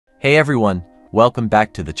Hey everyone, welcome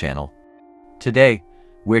back to the channel. Today,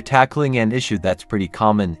 we're tackling an issue that's pretty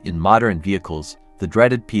common in modern vehicles, the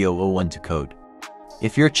dreaded P0012 code.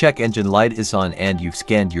 If your check engine light is on and you've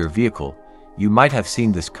scanned your vehicle, you might have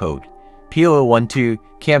seen this code. P0012,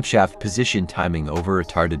 Camshaft Position Timing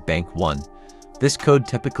Over-Retarded Bank 1. This code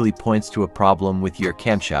typically points to a problem with your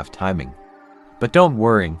camshaft timing. But don't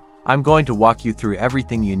worry, I'm going to walk you through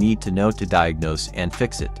everything you need to know to diagnose and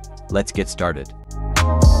fix it. Let's get started.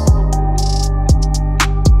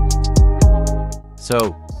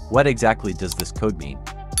 So, what exactly does this code mean?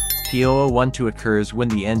 P0012 occurs when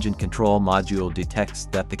the engine control module detects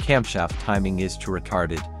that the camshaft timing is too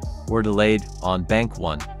retarded or delayed on bank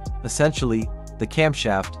 1. Essentially, the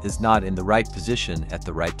camshaft is not in the right position at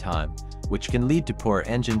the right time, which can lead to poor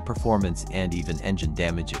engine performance and even engine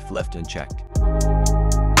damage if left unchecked.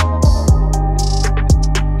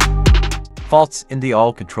 Faults in the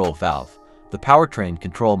oil control valve. The powertrain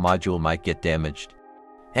control module might get damaged.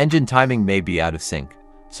 Engine timing may be out of sync,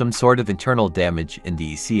 some sort of internal damage in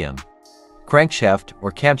the ECM. Crankshaft or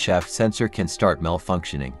camshaft sensor can start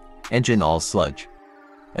malfunctioning. Engine oil sludge.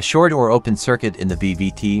 A short or open circuit in the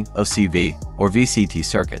VVT, OCV, or VCT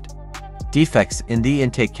circuit. Defects in the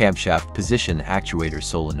intake camshaft position actuator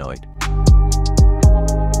solenoid.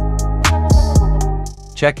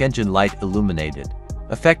 Check engine light illuminated.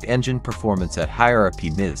 Affect engine performance at higher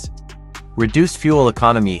RPMs. Reduce fuel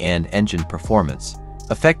economy and engine performance.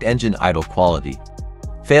 Affect engine idle quality.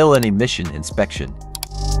 Fail an emission inspection.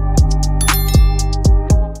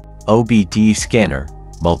 OBD scanner,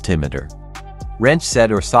 multimeter. Wrench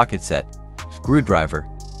set or socket set, screwdriver.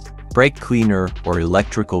 Brake cleaner or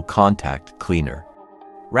electrical contact cleaner.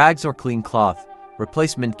 Rags or clean cloth,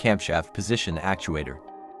 replacement camshaft position actuator.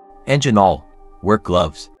 Engine oil, work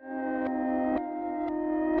gloves.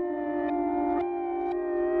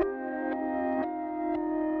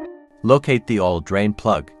 Locate the oil drain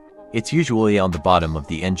plug. It's usually on the bottom of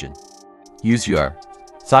the engine. Use your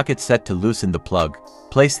socket set to loosen the plug.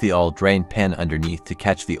 Place the oil drain pan underneath to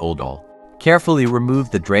catch the old oil. Carefully remove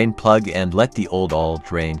the drain plug and let the old oil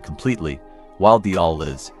drain completely while the oil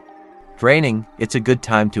is draining. It's a good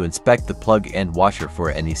time to inspect the plug and washer for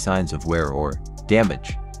any signs of wear or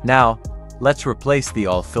damage. Now, let's replace the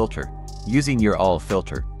oil filter using your oil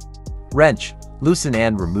filter wrench. Loosen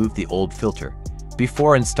and remove the old filter.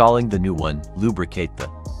 Before installing the new one, lubricate the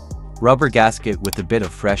rubber gasket with a bit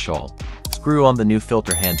of fresh oil. Screw on the new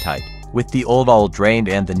filter hand tight. With the old oil drained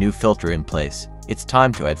and the new filter in place, it's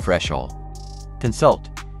time to add fresh oil. Consult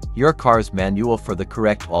your car's manual for the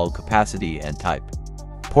correct oil capacity and type.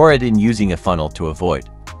 Pour it in using a funnel to avoid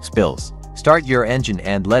spills. Start your engine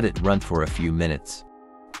and let it run for a few minutes.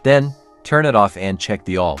 Then, turn it off and check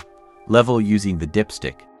the oil level using the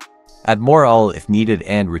dipstick. Add more oil if needed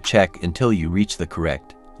and recheck until you reach the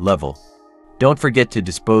correct level. Don't forget to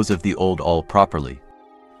dispose of the old oil properly.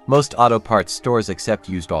 Most auto parts stores accept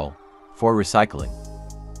used oil for recycling.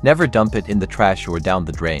 Never dump it in the trash or down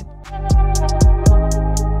the drain.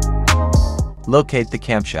 Locate the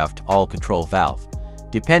camshaft oil control valve.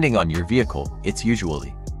 Depending on your vehicle, it's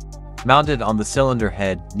usually mounted on the cylinder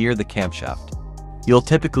head near the camshaft. You'll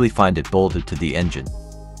typically find it bolted to the engine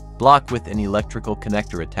block with an electrical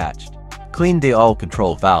connector attached. Clean the oil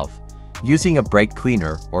control valve using a brake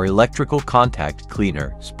cleaner or electrical contact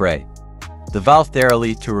cleaner spray the valve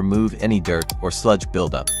thoroughly to remove any dirt or sludge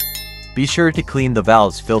buildup. Be sure to clean the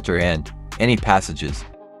valve's filter and any passages.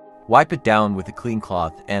 Wipe it down with a clean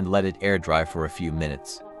cloth and let it air dry for a few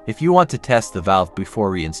minutes. If you want to test the valve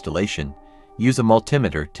before reinstallation, use a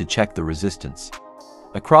multimeter to check the resistance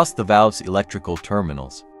across the valve's electrical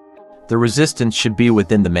terminals. The resistance should be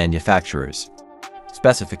within the manufacturer's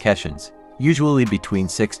specifications, usually between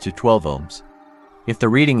 6 to 12 ohms. If the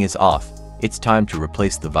reading is off, it's time to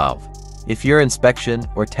replace the valve. If your inspection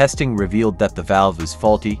or testing revealed that the valve is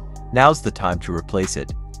faulty, now's the time to replace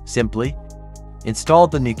it. Simply install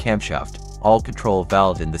the new camshaft oil control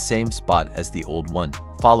valve in the same spot as the old one,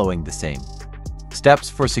 following the same steps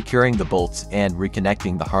for securing the bolts and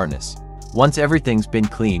reconnecting the harness. Once everything's been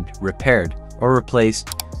cleaned, repaired, or replaced,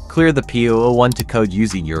 clear the P0012 code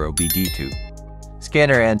using your OBD-II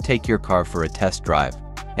scanner and take your car for a test drive.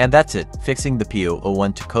 And that's it. Fixing the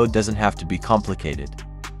P0012 code doesn't have to be complicated.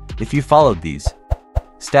 If you followed these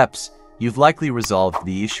steps, you've likely resolved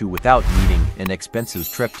the issue without needing an expensive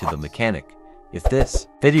trip to the mechanic. If this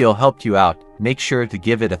video helped you out, make sure to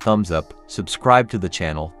give it a thumbs up, subscribe to the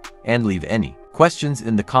channel, and leave any questions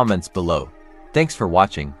in the comments below. Thanks for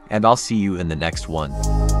watching, and I'll see you in the next one.